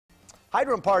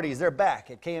Hydrant parties, they're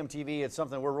back at KMTV. It's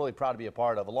something we're really proud to be a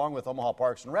part of, along with Omaha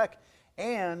Parks and Rec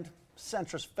and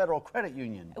Centris Federal Credit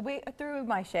Union. Through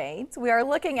my shades, we are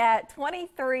looking at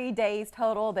 23 days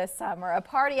total this summer. A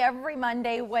party every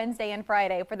Monday, Wednesday, and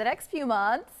Friday for the next few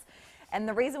months. And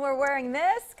the reason we're wearing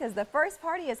this, because the first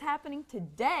party is happening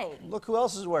today. Look who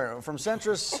else is wearing it. From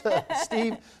Centris,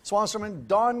 Steve Swanstrom and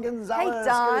Dawn Gonzalez. Hey,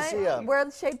 Dawn. Good to see you.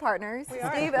 We're shade partners. We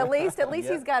are. Steve, at least Yep.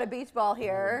 he's got a beach ball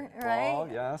here, right? Oh,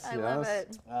 yes, I love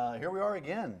it. Here we are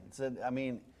again. I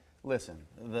mean, listen,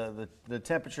 the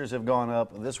temperatures have gone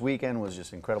up. This weekend was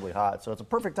just incredibly hot, so it's a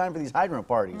perfect time for these hydrant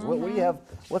parties. What do you have?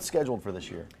 What's scheduled for this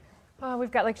year?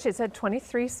 We've got, like she said,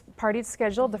 23 parties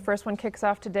scheduled. The first one kicks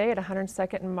off today at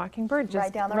 102nd and Mockingbird, just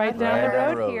right down the road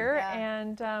here. Yeah.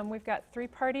 And we've got 3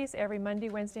 parties every Monday,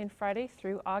 Wednesday, and Friday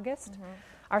through August.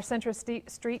 Our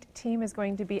Centris Street team is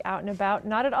going to be out and about.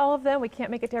 Not at all of them. We can't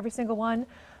make it to every single one.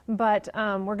 But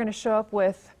we're going to show up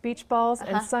with beach balls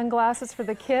and sunglasses for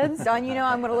the kids. Dawn, you know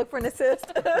I'm going to look for an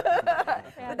assist.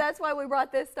 But that's why we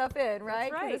brought this stuff in,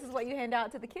 right? That's right. This is what you hand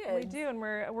out to the kids. We do, and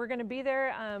we're going to be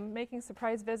there making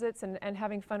surprise visits and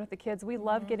having fun with the kids. We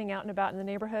love getting out and about in the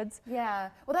neighborhoods. Yeah.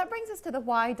 Well, that brings us to the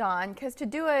why, Dawn, because to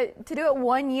do it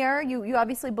 1 year, you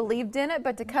obviously believed in it,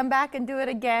 but to come back and do it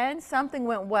again, something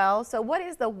went well. So what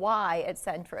is the why at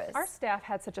Centris? Our staff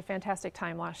had such a fantastic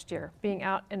time last year being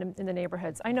out in the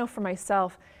neighborhoods. I know for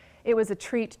myself, it was a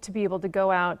treat to be able to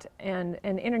go out and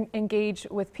engage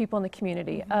with people in the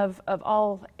community of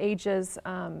all ages.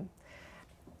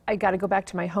 I got to go back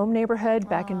to my home neighborhood,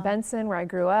 back in Benson, where I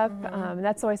grew up.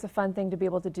 That's always a fun thing to be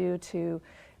able to do, to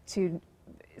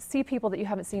see people that you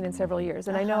haven't seen in several years.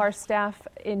 And I know our staff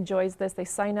enjoys this. They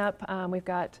sign up. We've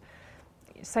got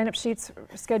sign-up sheets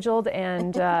scheduled,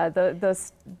 and the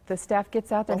staff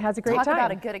gets out there and has a great time. Talk about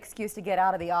a good excuse to get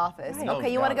out of the Right. Okay, No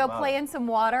you want to doubt go about play it. in some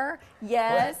water?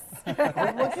 Yes.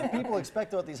 What can people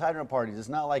expect about these hydrant parties? It's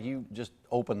not like you just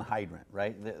open the hydrant,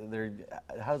 right?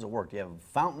 How does it work? Do you have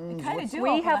fountains?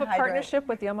 We have a partnership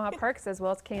with the Omaha Parks as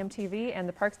well as KMTV, and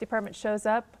the Parks Department shows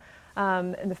up,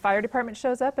 and the Fire Department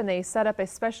shows up, and they set up a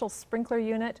special sprinkler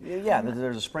unit. Yeah,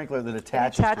 there's a sprinkler that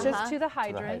attaches to the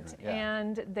hydrant,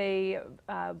 and they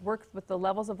work with the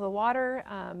levels of the water.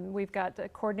 We've got a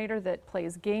coordinator that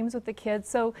plays games with the kids,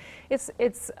 so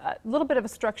it's a little bit of a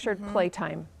structured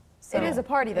playtime. So it is a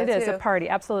party, though, It is a party,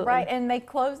 absolutely. Right, and they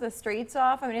close the streets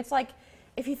off. I mean, it's like,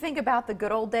 if you think about the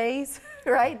good old days,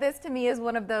 right? This to me is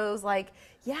one of those, like,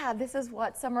 yeah, this is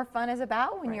what summer fun is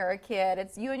about when you're a kid.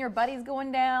 It's you and your buddies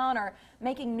going down or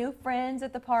making new friends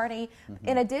at the party.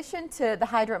 In addition to the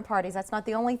hydrant parties, that's not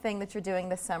the only thing that you're doing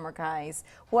this summer, guys.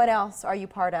 What else are you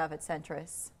part of at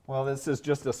Centris? Well, this is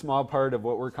just a small part of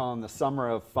what we're calling the Summer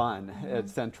of Fun at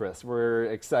Centris. We're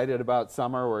excited about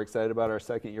summer. We're excited about our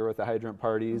second year with the hydrant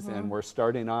parties, and we're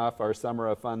starting off our Summer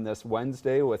of Fun this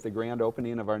Wednesday with the grand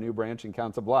opening of our new branch in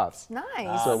Council Bluffs.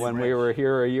 Nice. So when we were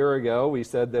here a year ago, we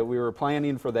said that we were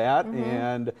planning for that,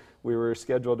 and we were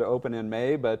scheduled to open in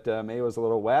May, but May was a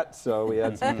little wet, so we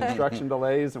had some construction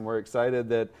delays, and we're excited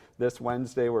that this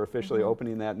Wednesday we're officially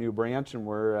opening that new branch, and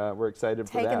we're excited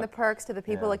for that. Taking the perks to the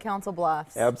people at Council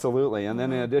Bluffs. Absolutely. And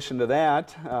then in addition to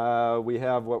that, we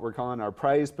have what we're calling our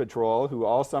Prize Patrol, who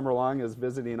all summer long is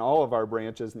visiting all of our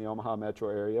branches in the Omaha metro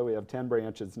area. We have 10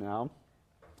 branches now,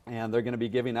 and they're going to be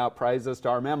giving out prizes to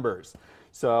our members.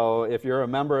 So if you're a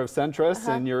member of Centris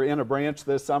and you're in a branch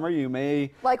this summer, you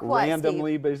may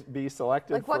randomly be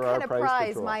selected for our Prize Patrol. Like what kind of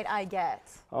prize might I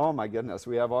get? Oh my goodness,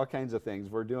 we have all kinds of things.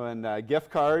 We're doing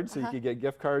gift cards, so you could get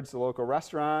gift cards to local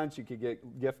restaurants, you could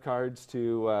get gift cards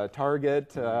to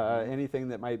Target, anything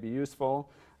that might be useful.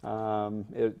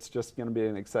 It's just going to be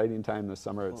an exciting time this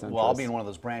summer at Centris. Well, I'll be in one of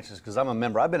those branches because I'm a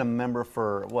member. I've been a member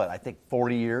for, what, I think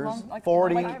 40 years? Like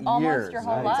 40 like years. almost your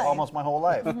whole life. Almost my whole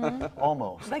life.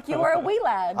 Almost. Like you were a wee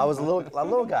lad. I was a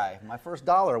little guy. My first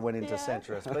dollar went into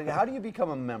Centris. But how do you become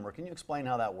a member? Can you explain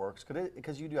how that works?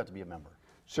 Because you do have to be a member.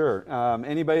 Sure.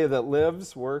 Anybody that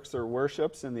lives, works, or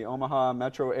worships in the Omaha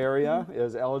metro area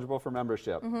is eligible for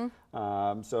membership.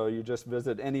 So you just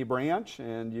visit any branch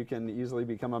and you can easily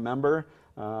become a member.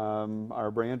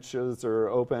 Our branches are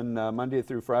open Monday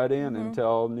through Friday and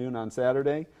until noon on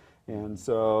Saturday. And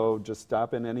so just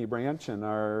stop in any branch and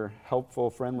our helpful,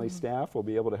 friendly staff will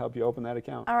be able to help you open that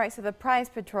account. All right, so the Prize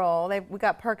Patrol, we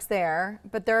got perks there,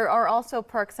 but there are also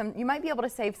perks. You might be able to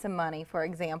save some money, for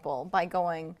example, by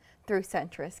going through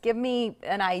Centris. Give me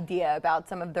an idea about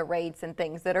some of the rates and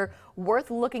things that are worth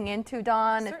looking into,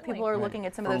 Dawn, if people are looking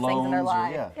at some of those things in their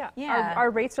lives.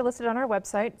 Our rates are listed on our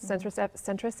website,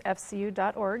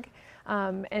 centrisfcu.org.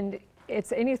 And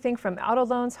it's anything from auto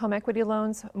loans, home equity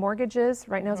loans, mortgages.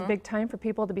 Right now is a big time for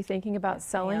people to be thinking about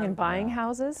selling and buying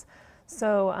houses.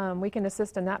 So we can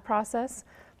assist in that process.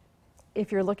 If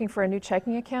you're looking for a new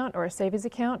checking account or a savings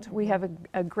account, we have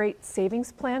a great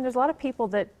savings plan. There's a lot of people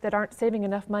that aren't saving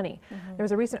enough money. There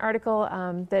was a recent article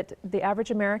that the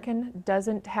average American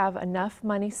doesn't have enough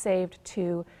money saved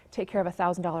to take care of a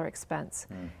 $1,000 expense.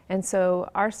 And so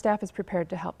our staff is prepared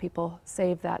to help people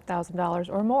save that $1,000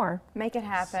 or more. Make it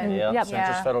happen. Yep. Yep. Centris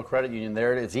Yeah. Federal Credit Union.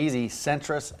 There it is. Easy.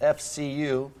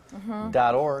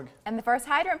 CentrisFCU.org. And the first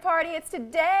hydrant party, it's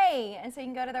today. And so you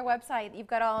can go to their website. You've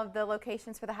got all of the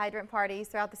locations for the hydrant parties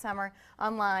throughout the summer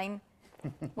online.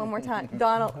 One more time.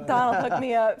 Donald hooked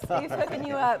me up. Steve's hooking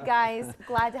you up, guys.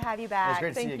 Glad to have you It's back. great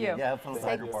to see Thank you again. you. Yeah, have fun with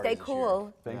hydrant Stay parties this year.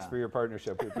 cool. Thanks Yeah. for your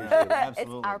partnership. We appreciate it.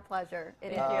 Absolutely. It's our pleasure.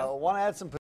 It is. Want to add some